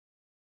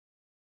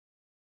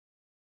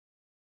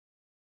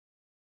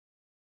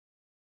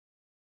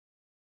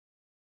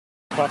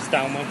Cross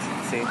downwards,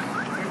 see.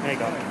 There you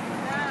go.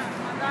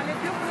 Andare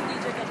più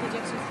prodigio che ti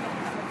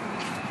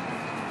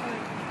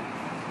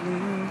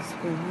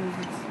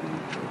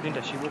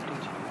Linda, she walked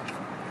into.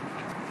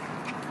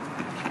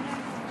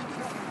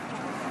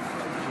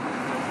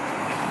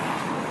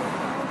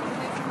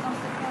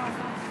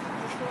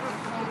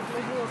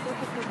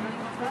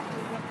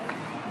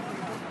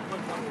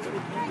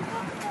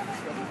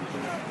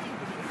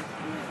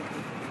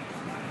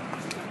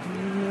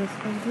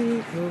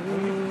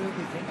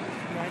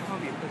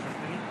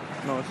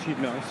 No,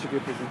 it should be a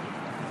prison.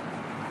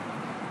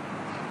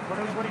 What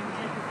do you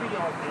take the video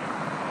of it? You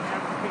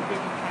have to take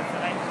it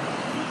translate.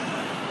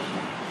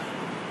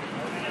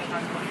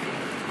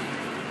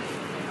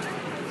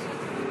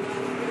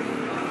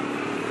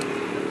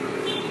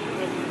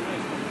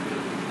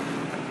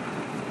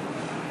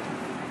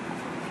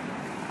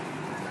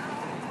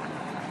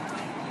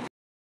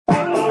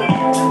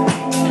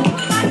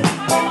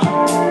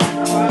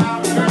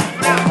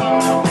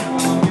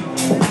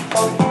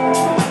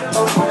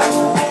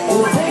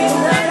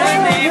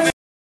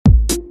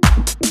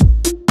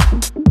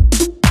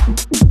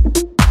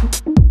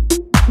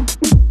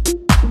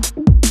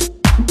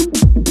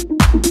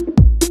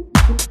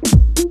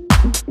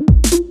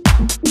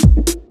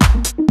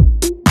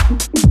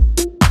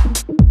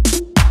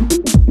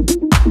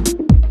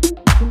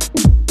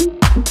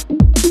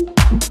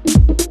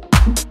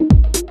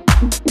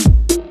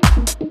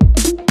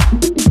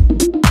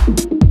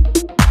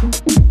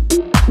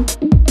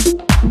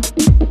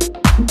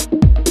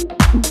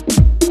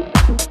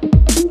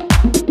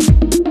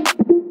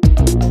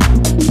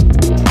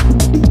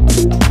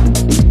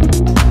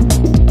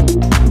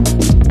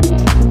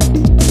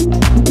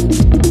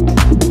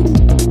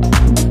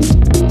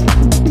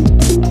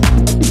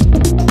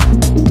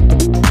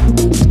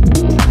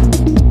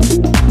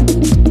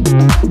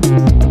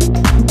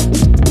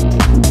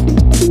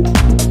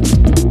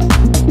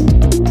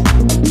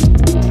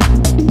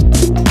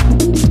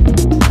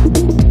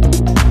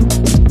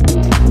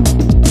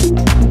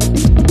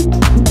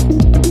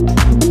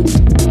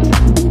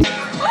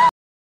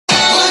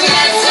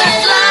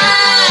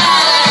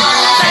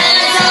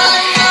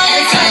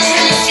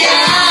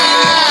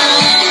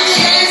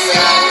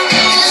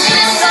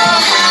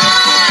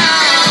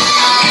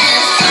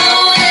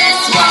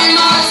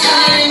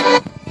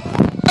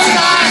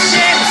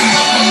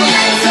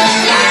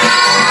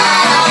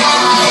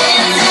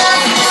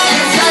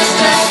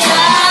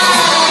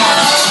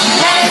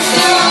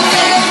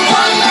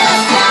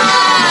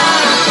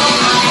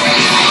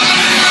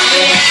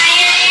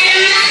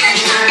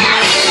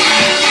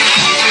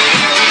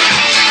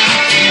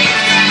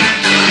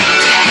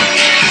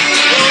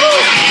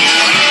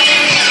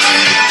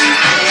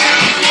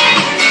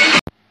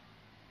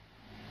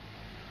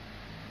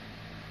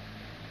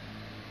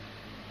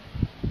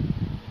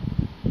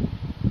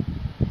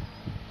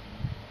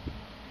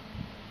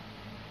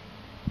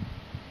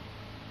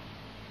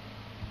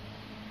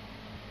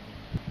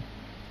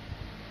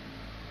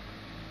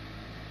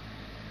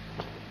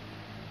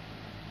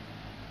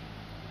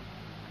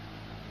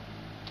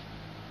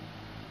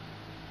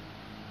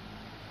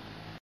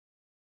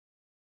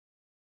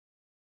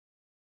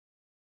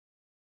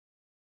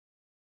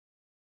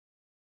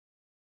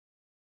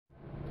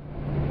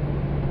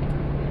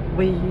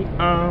 We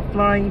are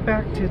flying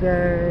back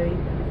today.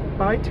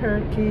 Bye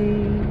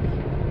Turkey.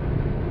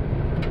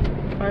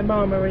 Bye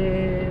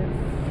Marmaris.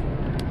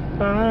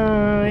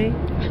 Bye.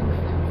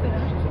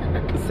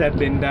 Said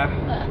Linda.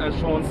 As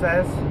Sean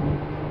says.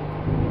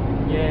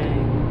 Yay.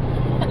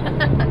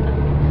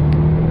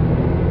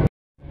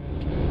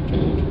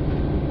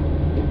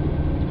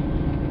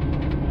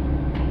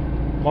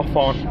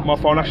 My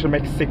phone actually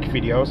makes sick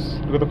videos.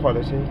 Look at the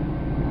quality.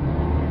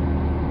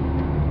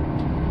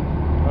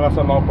 And that's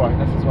a low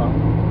brightness as well.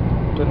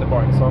 Doing the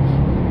brightness off.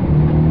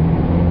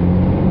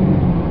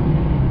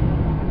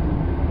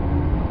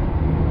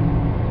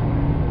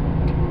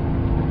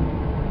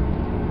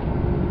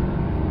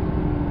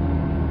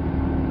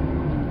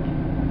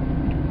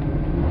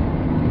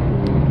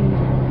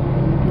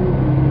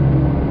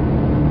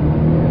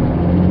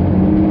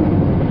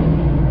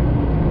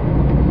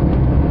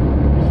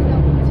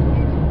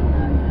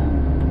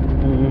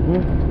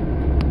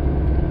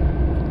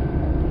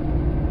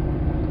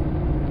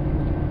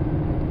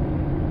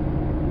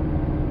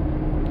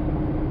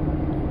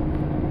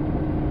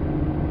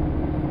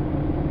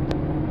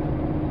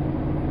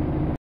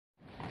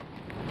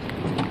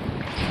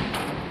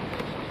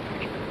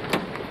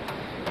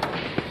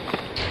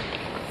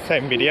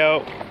 Same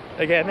video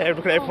again.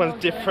 Everyone's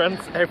different.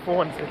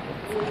 Everyone's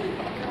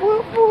different.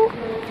 Whoop, whoop.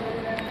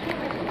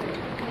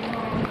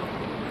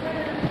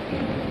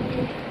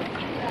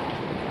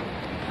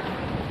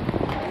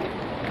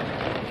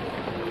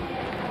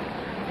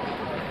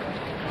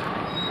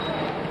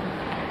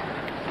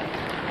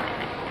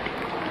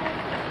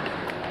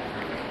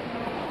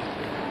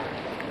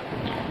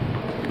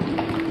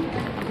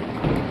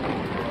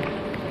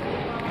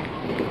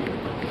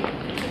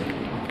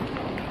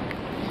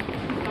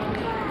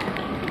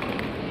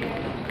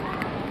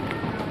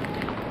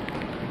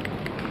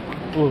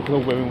 Oh, look at the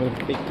women with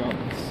the big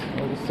guns.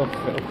 Oh, they're so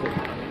filthy.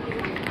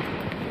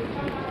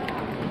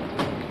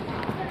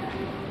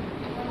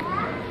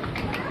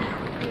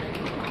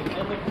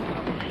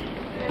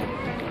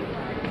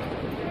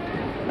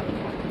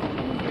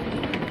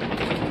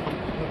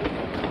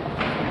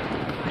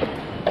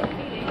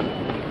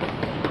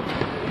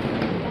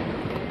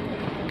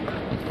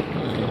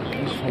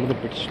 Let's follow the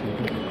British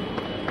people.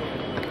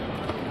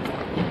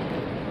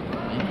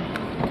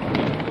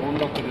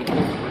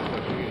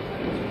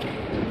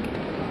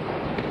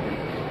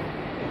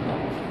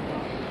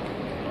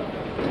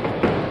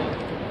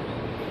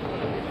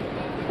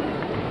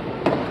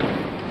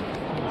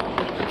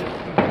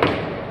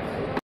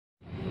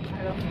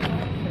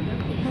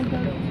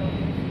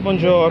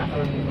 Bonjour.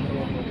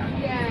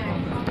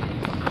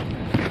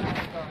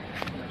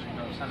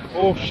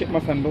 Oh shit, my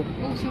sandal.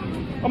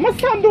 Oh, my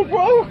sandal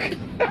broke!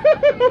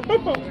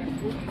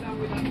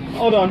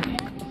 Hold on.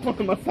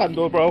 My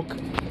sandal broke.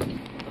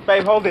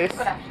 Babe, hold this.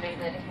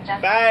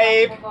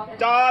 Babe,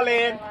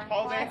 darling,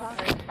 hold this.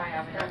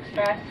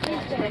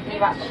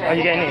 Are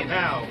you getting it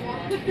now?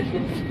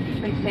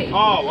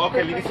 Oh,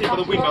 okay, let me see for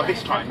the window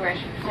this time.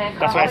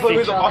 That's why I thought it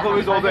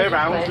was all the way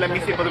around. Let me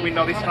see for the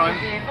window this time.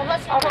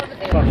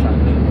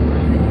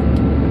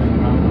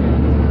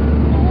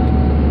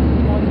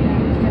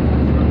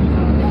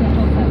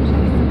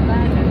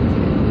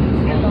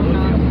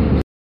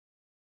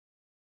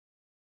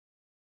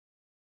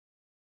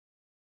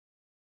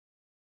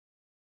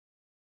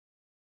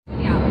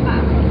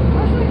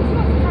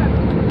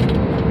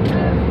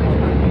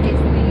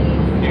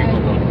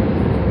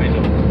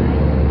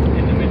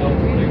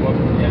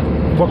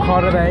 What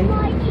card are they?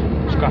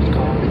 Scratch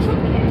card. Is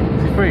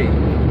it free?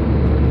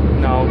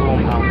 No, £1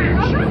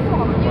 each.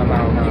 Well, no.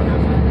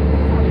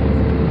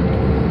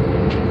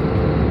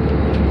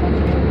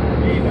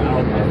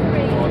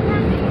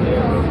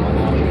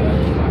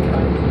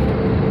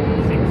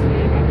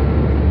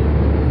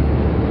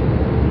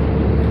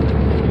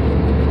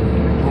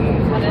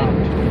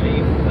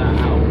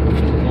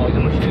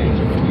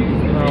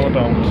 No, I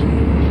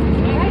don't.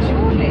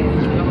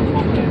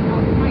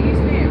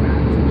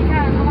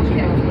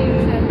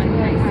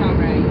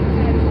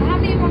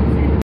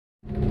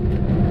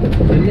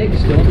 The next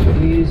stop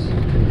is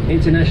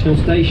International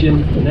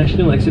Station,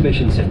 National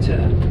Exhibition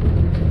Centre.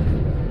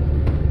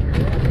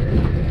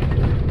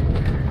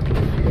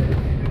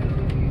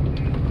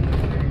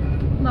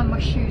 Mum, my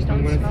shoes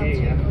don't smell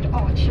too good.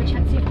 Oh, I should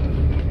check it.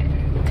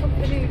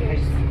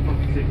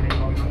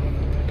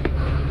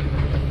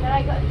 Then I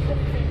got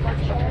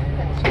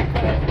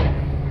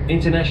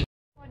International.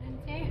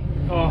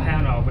 Oh,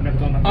 hell no, we've never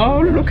done that.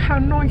 Oh, look how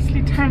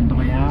nicely tanned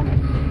I am.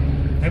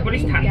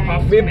 Everybody's tan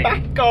puffed. We're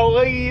back,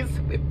 guys.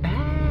 We're back.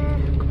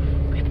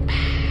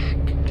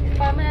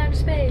 Buy my own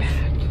space.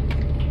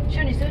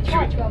 Sean, is there a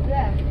charger over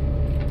there?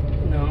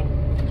 No,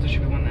 there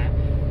should be one there.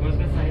 I was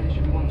going to say there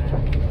should be one there.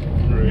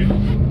 Rude.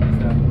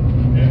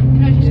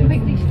 Can I just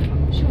quickly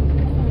Sean,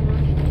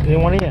 Do you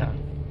want to hear?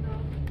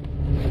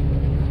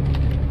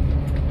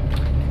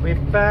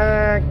 We're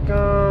back,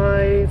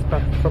 guys.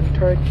 Back from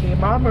Turkey,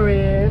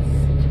 Marmaris.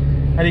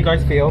 How do you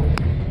guys feel? I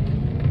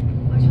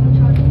just want to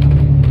charge. I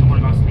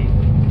want to go sleep.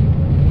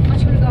 I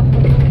just want to go.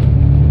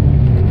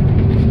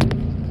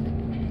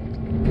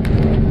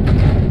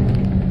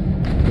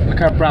 Look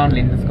how brown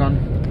Linda's gone.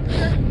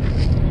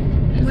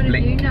 What are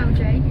you now,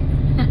 Jane?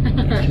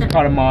 She's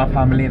part of my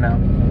family now.